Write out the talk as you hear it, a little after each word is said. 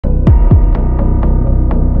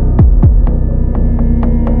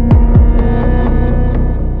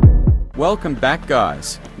Welcome back,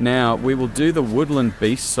 guys. Now, we will do the Woodland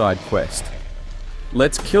Beast side quest.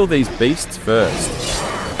 Let's kill these beasts first.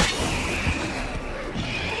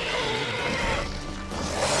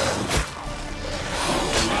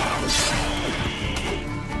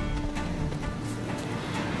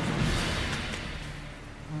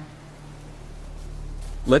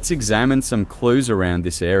 Let's examine some clues around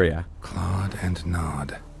this area. Clawed and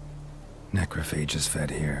gnawed. Necrophages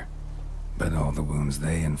fed here, but all the wounds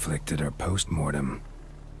they inflicted are post-mortem.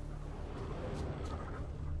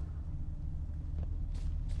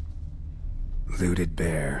 Looted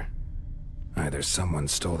bear. Either someone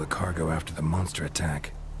stole the cargo after the monster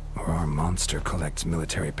attack, or our monster collects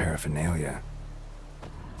military paraphernalia.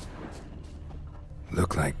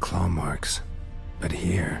 Look like claw marks, but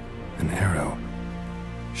here, an arrow.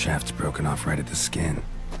 Shaft's broken off right at the skin.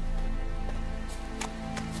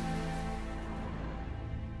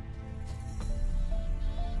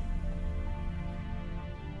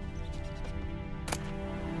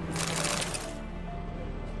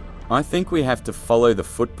 I think we have to follow the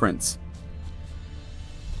footprints.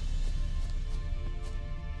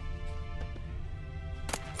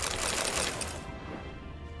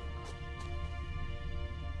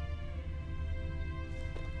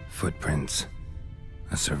 Footprints.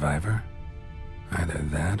 A survivor? Either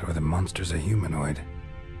that or the monster's a humanoid.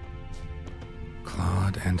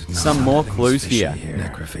 Clawed and gnawed. Some more clues here.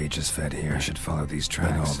 Necrophages fed here. I should follow these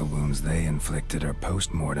tracks. But all the wounds they inflicted are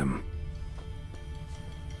post-mortem.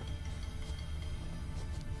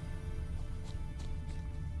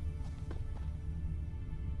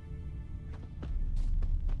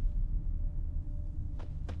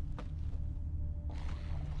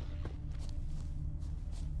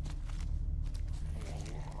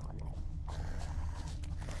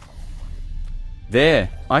 There,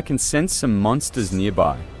 I can sense some monsters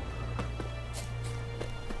nearby.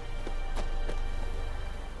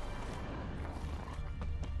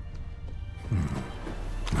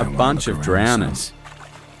 A bunch of drowners.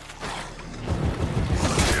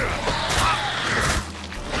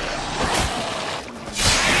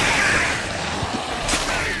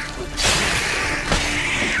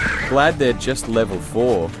 Glad they're just level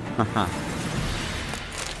 4. Haha.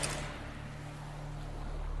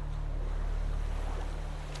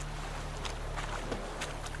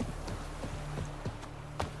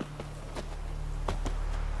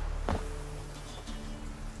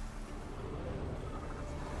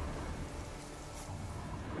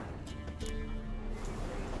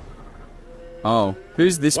 Oh,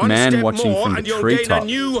 who's this man watching from the treetop? One step more and you'll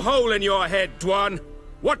gain a new hole in your head, Dwan.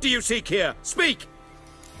 What do you seek here? Speak!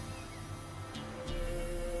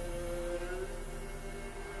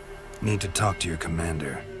 Need to talk to your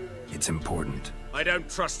commander. It's important. I don't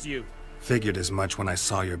trust you. Figured as much when I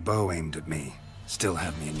saw your bow aimed at me. Still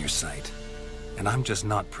have me in your sight. And I'm just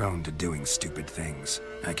not prone to doing stupid things.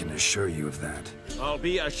 I can assure you of that. I'll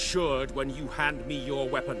be assured when you hand me your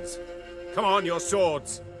weapons. Come on, your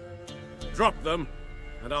swords. Drop them,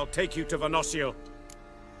 and I'll take you to Venosio.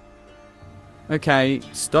 Okay,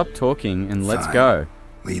 stop talking and let's Fine. go.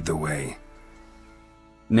 Lead the way.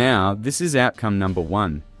 Now, this is outcome number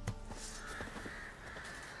 1.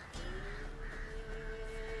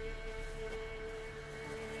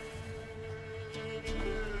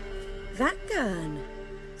 That gun.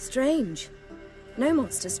 Strange. No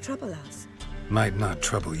monsters trouble us. Might not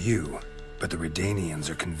trouble you, but the Redanians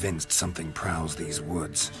are convinced something prowls these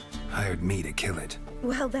woods. Hired me to kill it.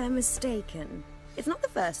 Well, they're mistaken. It's not the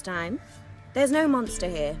first time. There's no monster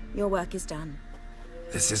here. Your work is done.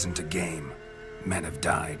 This isn't a game. Men have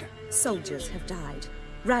died. Soldiers have died.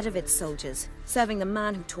 Radovid's soldiers, serving the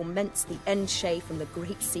man who torments the Enshe from the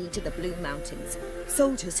Great Sea to the Blue Mountains.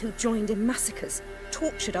 Soldiers who joined in massacres,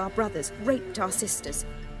 tortured our brothers, raped our sisters.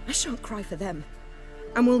 I shan't cry for them,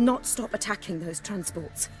 and will not stop attacking those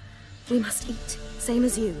transports. We must eat, same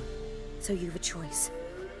as you. So you've a choice.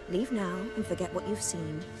 Leave now and forget what you've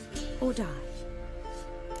seen, or die.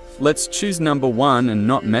 Let's choose number 1 and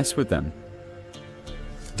not mess with them.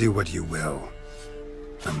 Do what you will.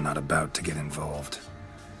 I'm not about to get involved.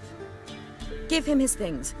 Give him his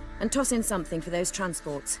things, and toss in something for those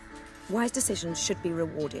transports. Wise decisions should be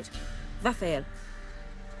rewarded. Vafael.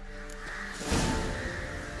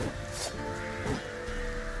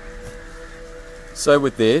 So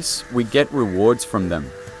with this, we get rewards from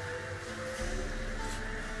them.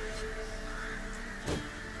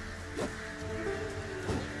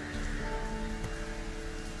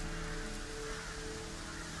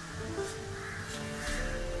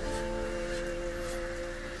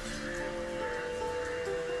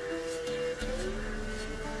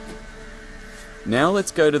 Now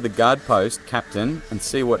let's go to the guard post, Captain, and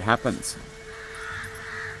see what happens.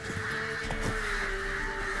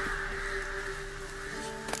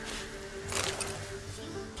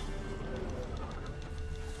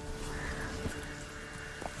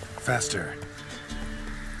 Faster.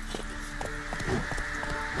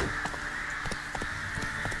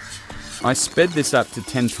 I sped this up to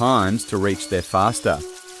 10 times to reach there faster.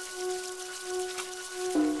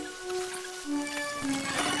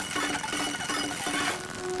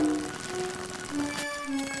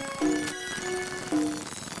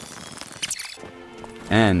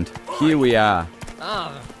 And here we are.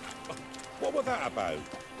 What was that about?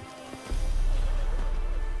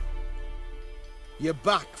 You're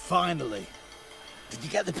back, finally. Did you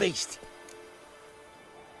get the beast?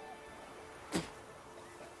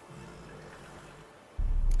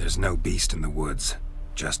 There's no beast in the woods,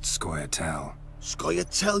 just Scoia'tael.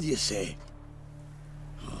 Scoia'tael, you say?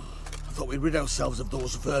 I thought we'd rid ourselves of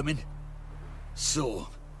those vermin. So,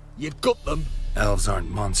 you got them? Elves aren't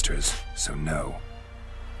monsters, so no.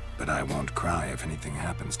 But I won't cry if anything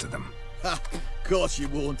happens to them. Ha! Course you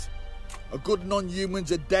won't. A good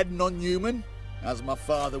non-human's a dead non-human, as my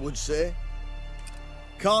father would say.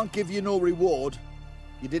 Can't give you no reward.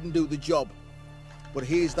 You didn't do the job. But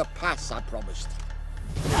here's the pass I promised.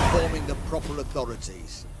 Informing the proper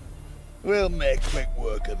authorities. We'll make quick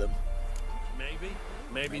work of them. Maybe,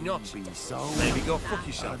 maybe not. Maybe so. Maybe go fuck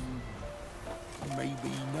yourself.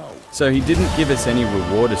 Maybe no. So he didn't give us any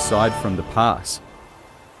reward aside from the pass.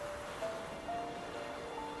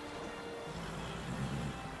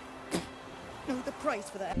 No, the price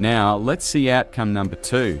for that. Now let's see outcome number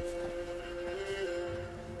 2.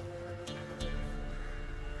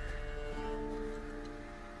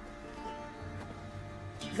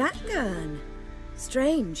 That gun.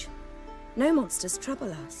 Strange. No monsters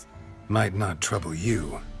trouble us. Might not trouble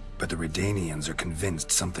you, but the Redanians are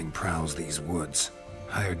convinced something prowls these woods.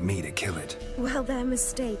 Hired me to kill it. Well, they're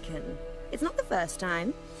mistaken. It's not the first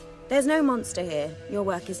time. There's no monster here. Your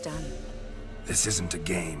work is done. This isn't a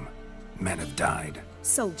game. Men have died.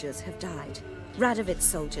 Soldiers have died. Radovid's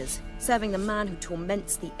soldiers, serving the man who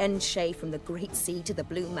torments the Enshay from the Great Sea to the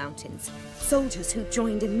Blue Mountains. Soldiers who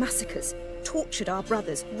joined in massacres, tortured our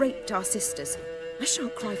brothers, raped our sisters. I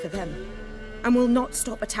shan't cry for them, and will not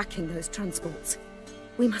stop attacking those transports.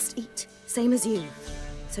 We must eat, same as you.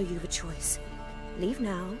 So you've a choice. Leave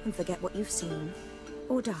now and forget what you've seen,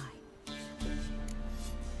 or die.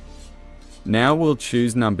 Now we'll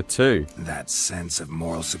choose number 2. That sense of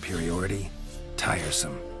moral superiority?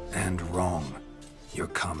 Tiresome and wrong. You're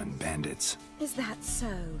common bandits. Is that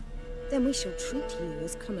so? Then we shall treat you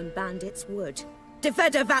as common bandits would.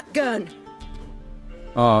 Defender Vatgern!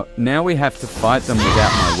 Oh, now we have to fight them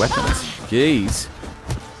without my weapons. Jeez.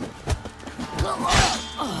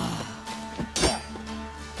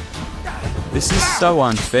 This is so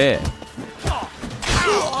unfair.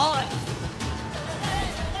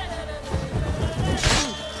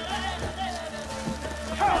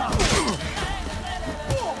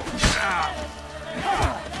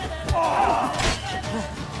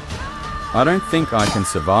 I don't think I can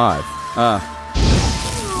survive.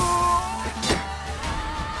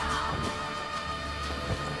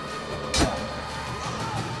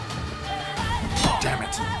 Damn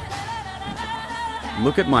it.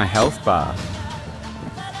 Look at my health bar.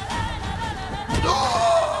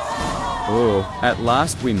 Oh, at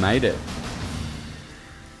last we made it.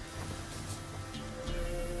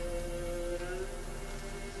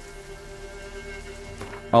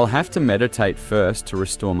 I'll have to meditate first to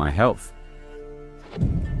restore my health.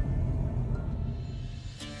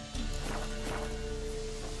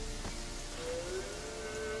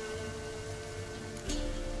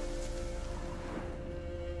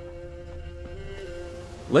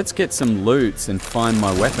 Let's get some loots and find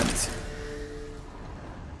my weapons.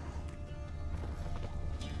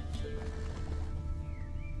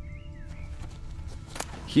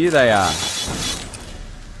 Here they are.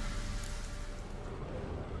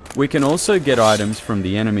 We can also get items from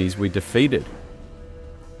the enemies we defeated.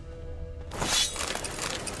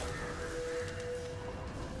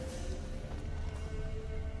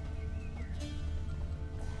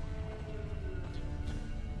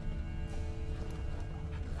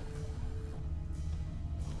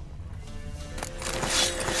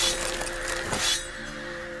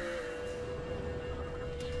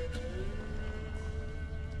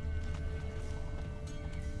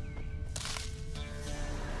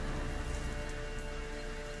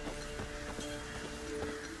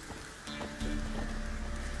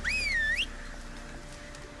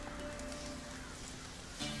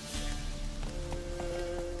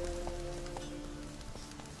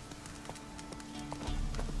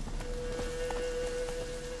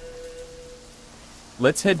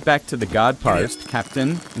 Let's head back to the guard post,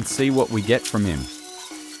 Captain, and see what we get from him.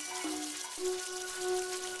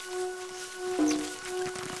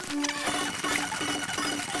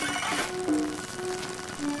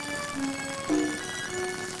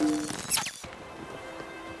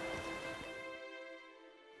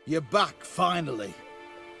 You're back, finally.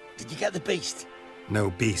 Did you get the beast? No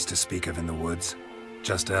beast to speak of in the woods.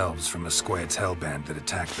 Just elves from a squared's hellband that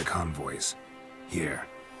attacked the convoys. Here,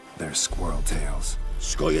 they're squirrel tails.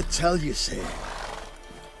 Squire tell you, say.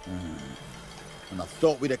 And I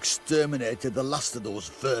thought we'd exterminated the last of those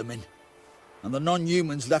vermin. And the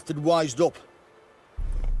non-humans left it wised up.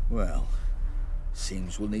 Well,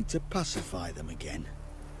 seems we'll need to pacify them again.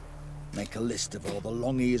 Make a list of all the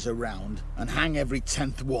long ears around and hang every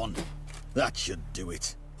 10th one. That should do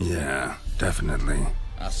it. Yeah, definitely.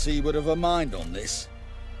 I see you would have a mind on this.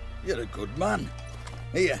 You're a good man.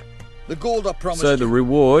 Here, the gold I promised So the you,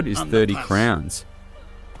 reward is and the 30 pass. crowns.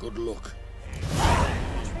 Good luck.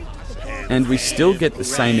 And we still get the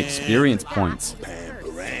same experience points.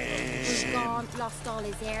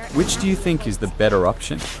 Which do you think is the better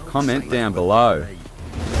option? Comment down below.